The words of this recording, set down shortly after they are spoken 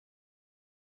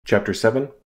Chapter 7,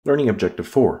 Learning Objective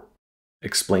 4.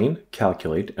 Explain,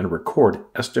 calculate, and record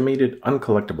estimated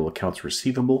uncollectible accounts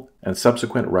receivable and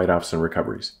subsequent write-offs and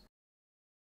recoveries.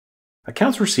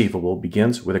 Accounts receivable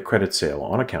begins with a credit sale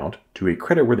on account to a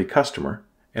creditworthy customer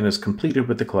and is completed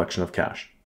with the collection of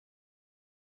cash.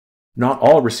 Not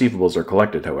all receivables are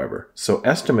collected, however, so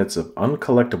estimates of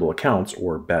uncollectible accounts,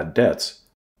 or bad debts,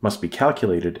 must be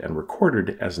calculated and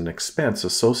recorded as an expense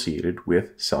associated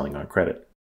with selling on credit.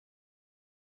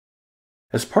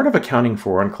 As part of accounting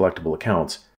for uncollectible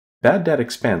accounts, bad debt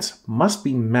expense must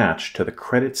be matched to the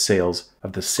credit sales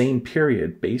of the same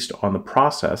period based on the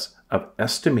process of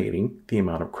estimating the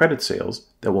amount of credit sales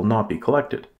that will not be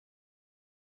collected.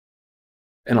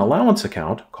 An allowance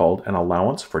account, called an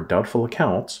Allowance for Doubtful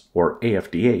Accounts, or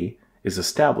AFDA, is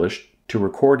established to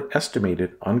record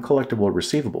estimated uncollectible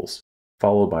receivables,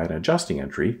 followed by an adjusting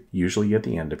entry, usually at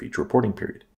the end of each reporting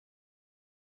period.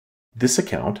 This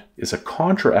account is a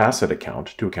contra-asset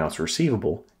account to accounts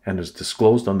receivable and is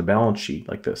disclosed on the balance sheet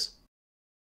like this.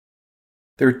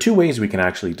 There are two ways we can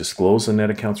actually disclose the net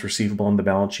accounts receivable on the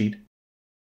balance sheet.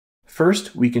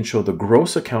 First, we can show the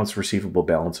gross accounts receivable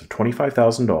balance of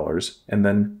 $25,000 and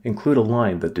then include a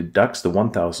line that deducts the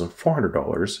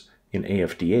 $1,400 in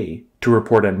AFDA to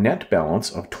report a net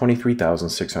balance of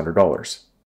 $23,600.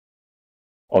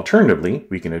 Alternatively,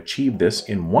 we can achieve this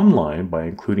in one line by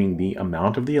including the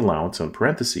amount of the allowance in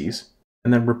parentheses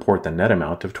and then report the net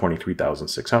amount of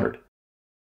 $23,600.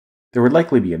 There would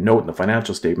likely be a note in the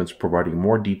financial statements providing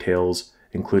more details,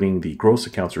 including the gross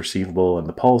accounts receivable and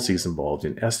the policies involved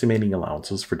in estimating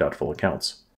allowances for doubtful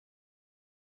accounts.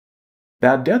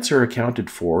 Bad debts are accounted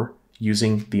for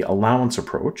using the allowance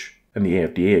approach, and the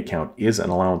AFDA account is an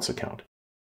allowance account.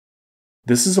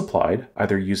 This is applied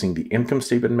either using the income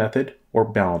statement method or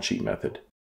balance sheet method.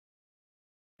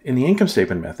 In the income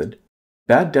statement method,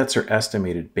 bad debts are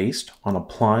estimated based on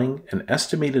applying an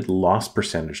estimated loss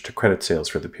percentage to credit sales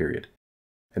for the period,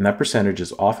 and that percentage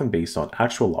is often based on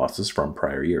actual losses from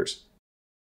prior years.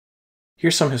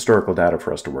 Here's some historical data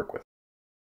for us to work with.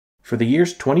 For the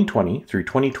years 2020 through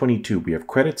 2022, we have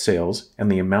credit sales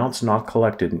and the amounts not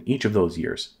collected in each of those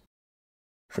years.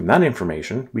 From that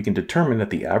information, we can determine that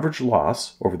the average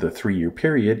loss over the 3-year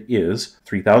period is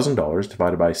 $3,000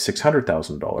 divided by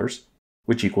 $600,000,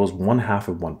 which equals 1/2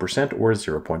 of 1% or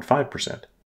 0.5%.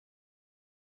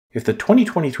 If the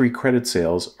 2023 credit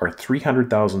sales are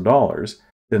 $300,000,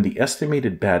 then the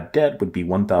estimated bad debt would be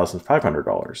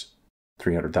 $1,500,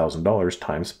 $300,000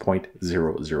 times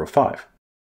 0.005.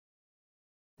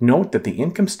 Note that the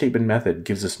income statement method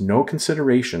gives us no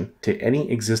consideration to any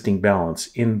existing balance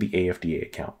in the AFDA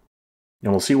account,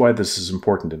 and we'll see why this is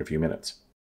important in a few minutes.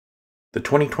 The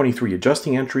 2023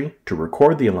 adjusting entry to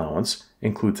record the allowance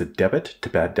includes a debit to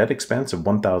bad debt expense of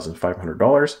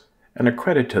 $1,500 and a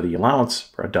credit to the allowance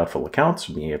for doubtful accounts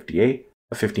from the AFDA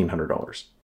of $1,500.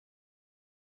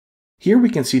 Here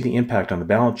we can see the impact on the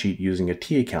balance sheet using a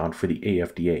T account for the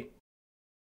AFDA.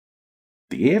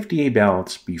 The AFDA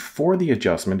balance before the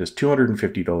adjustment is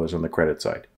 $250 on the credit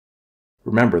side.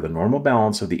 Remember, the normal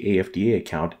balance of the AFDA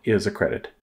account is a credit.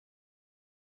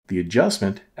 The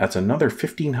adjustment adds another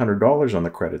 $1,500 on the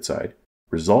credit side,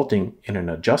 resulting in an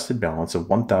adjusted balance of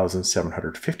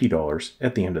 $1,750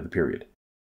 at the end of the period.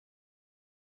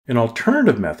 An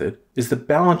alternative method is the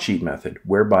balance sheet method,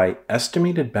 whereby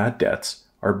estimated bad debts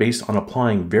are based on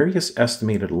applying various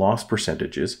estimated loss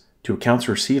percentages to accounts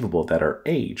receivable that are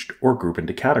aged or grouped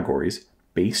into categories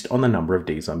based on the number of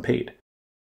days unpaid.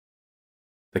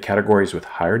 The categories with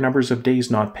higher numbers of days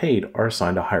not paid are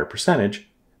assigned a higher percentage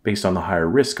based on the higher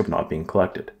risk of not being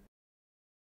collected.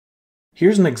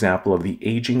 Here's an example of the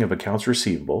aging of accounts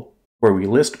receivable, where we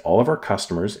list all of our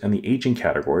customers and the aging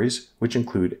categories, which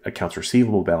include accounts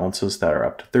receivable balances that are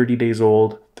up to 30 days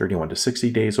old, 31 to 60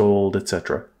 days old,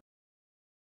 etc.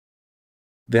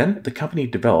 Then the company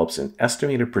develops an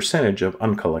estimated percentage of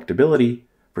uncollectibility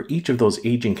for each of those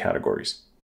aging categories.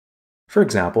 For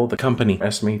example, the company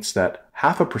estimates that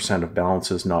 0.5% of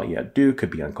balances not yet due could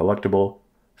be uncollectible,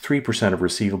 3% of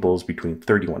receivables between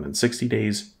 31 and 60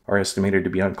 days are estimated to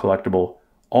be uncollectible,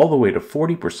 all the way to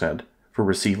 40% for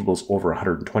receivables over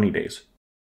 120 days.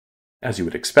 As you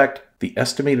would expect, the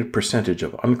estimated percentage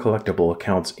of uncollectible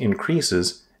accounts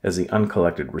increases as the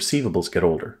uncollected receivables get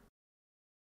older.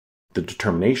 The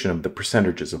determination of the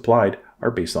percentages applied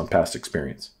are based on past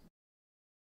experience.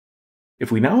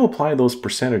 If we now apply those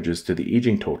percentages to the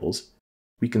aging totals,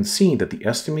 we can see that the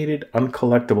estimated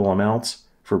uncollectible amounts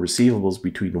for receivables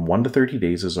between 1 to 30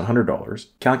 days is $100,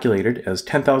 calculated as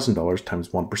 $10,000 times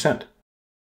 1%.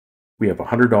 We have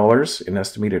 $100 in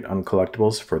estimated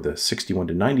uncollectibles for the 61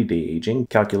 to 90 day aging,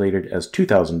 calculated as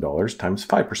 $2,000 times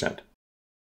 5%.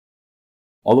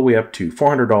 all the way up to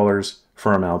 $400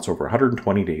 for amounts over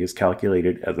 120 days,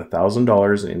 calculated as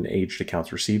 $1,000 in aged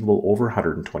accounts receivable over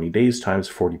 120 days times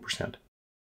 40%.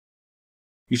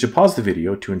 You should pause the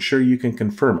video to ensure you can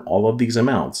confirm all of these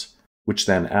amounts, which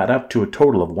then add up to a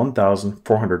total of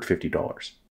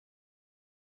 $1,450.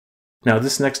 Now,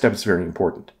 this next step is very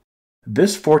important.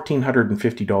 This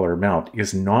 $1,450 amount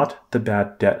is not the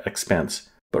bad debt expense,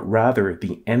 but rather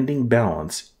the ending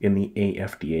balance in the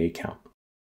AFDA account.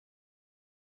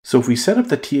 So if we set up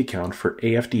the T account for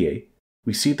AFDA,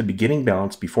 we see the beginning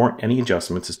balance before any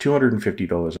adjustments is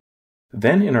 $250.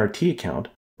 Then in our T account,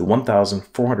 the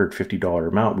 $1,450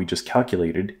 amount we just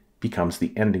calculated becomes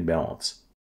the ending balance.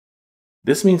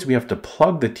 This means we have to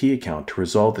plug the T account to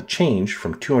resolve the change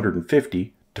from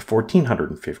 $250 to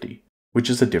 $1,450, which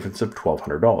is a difference of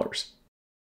 $1,200.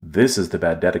 This is the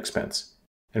bad debt expense,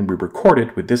 and we record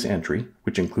it with this entry,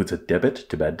 which includes a debit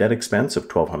to bad debt expense of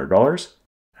 $1,200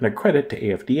 and a credit to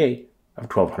AFDA of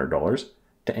 $1,200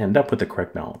 to end up with the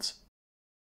correct balance.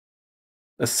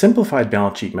 A simplified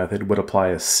balance sheet method would apply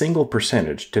a single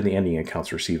percentage to the ending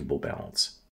accounts receivable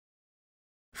balance.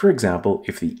 For example,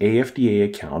 if the AFDA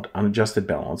account unadjusted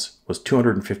balance was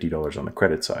 $250 on the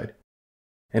credit side,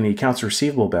 and the accounts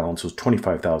receivable balance was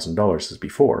 $25,000 as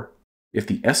before, if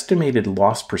the estimated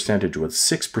loss percentage was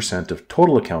 6% of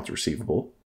total accounts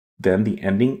receivable, then the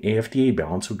ending AFDA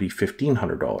balance would be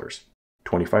 $1,500,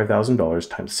 $25,000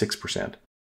 times 6%,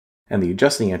 and the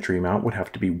adjusting entry amount would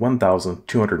have to be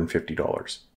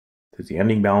 $1,250. That's the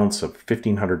ending balance of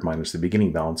 $1,500 minus the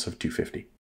beginning balance of $250.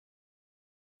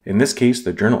 In this case,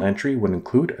 the journal entry would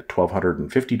include a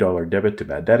 $1,250 debit to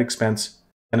bad debt expense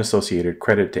and associated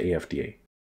credit to AFDA.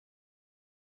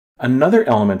 Another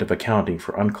element of accounting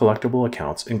for uncollectible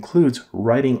accounts includes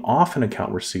writing off an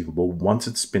account receivable once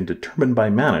it's been determined by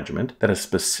management that a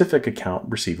specific account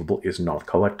receivable is not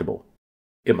collectible.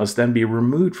 It must then be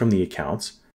removed from the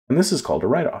accounts, and this is called a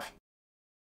write-off.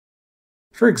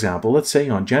 For example, let's say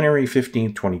on January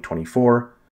 15,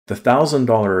 2024, the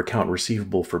 $1,000 account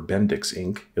receivable for Bendix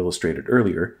Inc., illustrated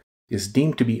earlier, is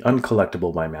deemed to be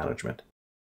uncollectible by management.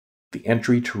 The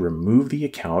entry to remove the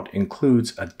account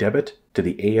includes a debit to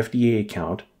the AFDA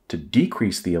account to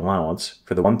decrease the allowance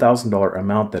for the $1,000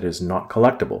 amount that is not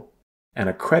collectible, and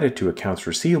a credit to accounts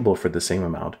receivable for the same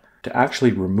amount to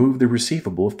actually remove the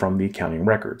receivable from the accounting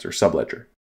records or subledger.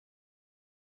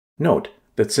 Note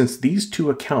that since these two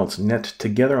accounts net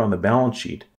together on the balance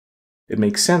sheet, it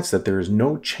makes sense that there is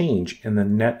no change in the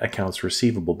net accounts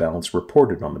receivable balance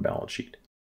reported on the balance sheet.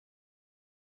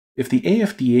 If the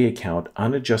AFDA account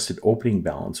unadjusted opening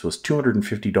balance was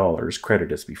 $250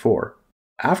 credit as before,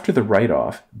 after the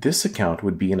write-off, this account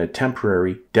would be in a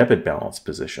temporary debit balance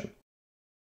position.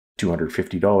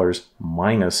 $250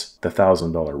 minus the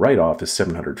 $1,000 write-off is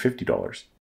 $750.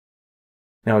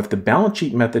 Now, if the balance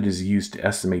sheet method is used to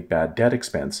estimate bad debt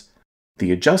expense,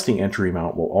 the adjusting entry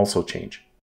amount will also change.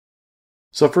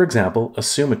 So for example,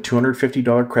 assume a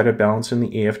 $250 credit balance in the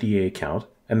AFDA account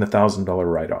and the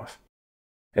 $1,000 write-off.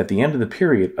 At the end of the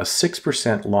period, a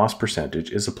 6% loss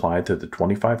percentage is applied to the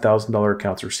 $25,000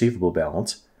 accounts receivable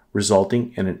balance,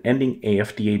 resulting in an ending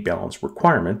AFDA balance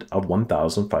requirement of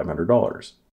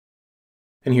 $1,500.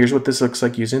 And here's what this looks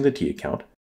like using the T account.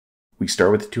 We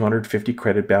start with the $250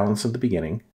 credit balance at the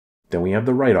beginning, then we have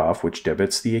the write-off, which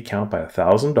debits the account by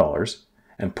 $1,000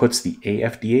 and puts the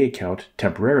AFDA account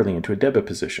temporarily into a debit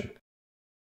position.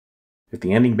 If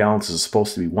the ending balance is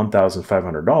supposed to be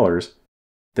 $1,500,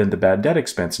 then the bad debt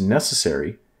expense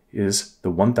necessary is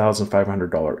the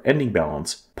 $1,500 ending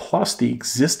balance plus the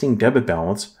existing debit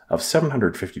balance of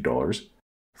 $750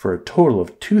 for a total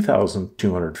of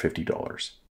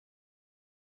 $2,250.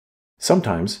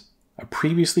 Sometimes, a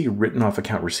previously written off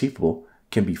account receivable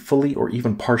can be fully or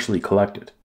even partially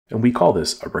collected, and we call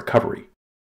this a recovery.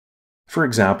 For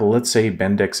example, let's say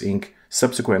Bendix Inc.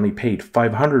 subsequently paid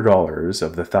 $500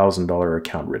 of the $1,000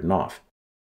 account written off.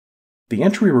 The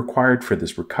entry required for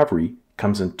this recovery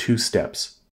comes in two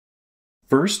steps.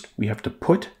 First, we have to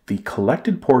put the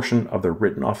collected portion of the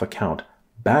written off account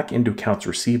back into accounts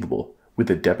receivable with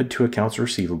a debit to accounts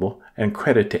receivable and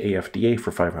credit to AFDA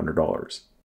for $500.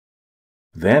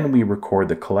 Then we record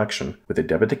the collection with a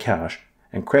debit to cash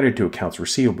and credit to accounts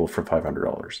receivable for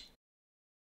 $500.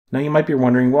 Now you might be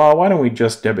wondering, well, why don't we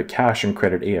just debit cash and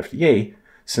credit AFDA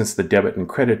since the debit and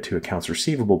credit to accounts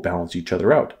receivable balance each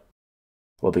other out?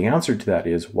 Well, the answer to that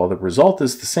is, while the result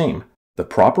is the same, the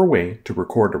proper way to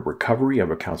record a recovery of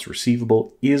accounts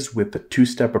receivable is with the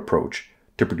two-step approach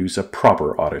to produce a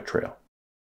proper audit trail.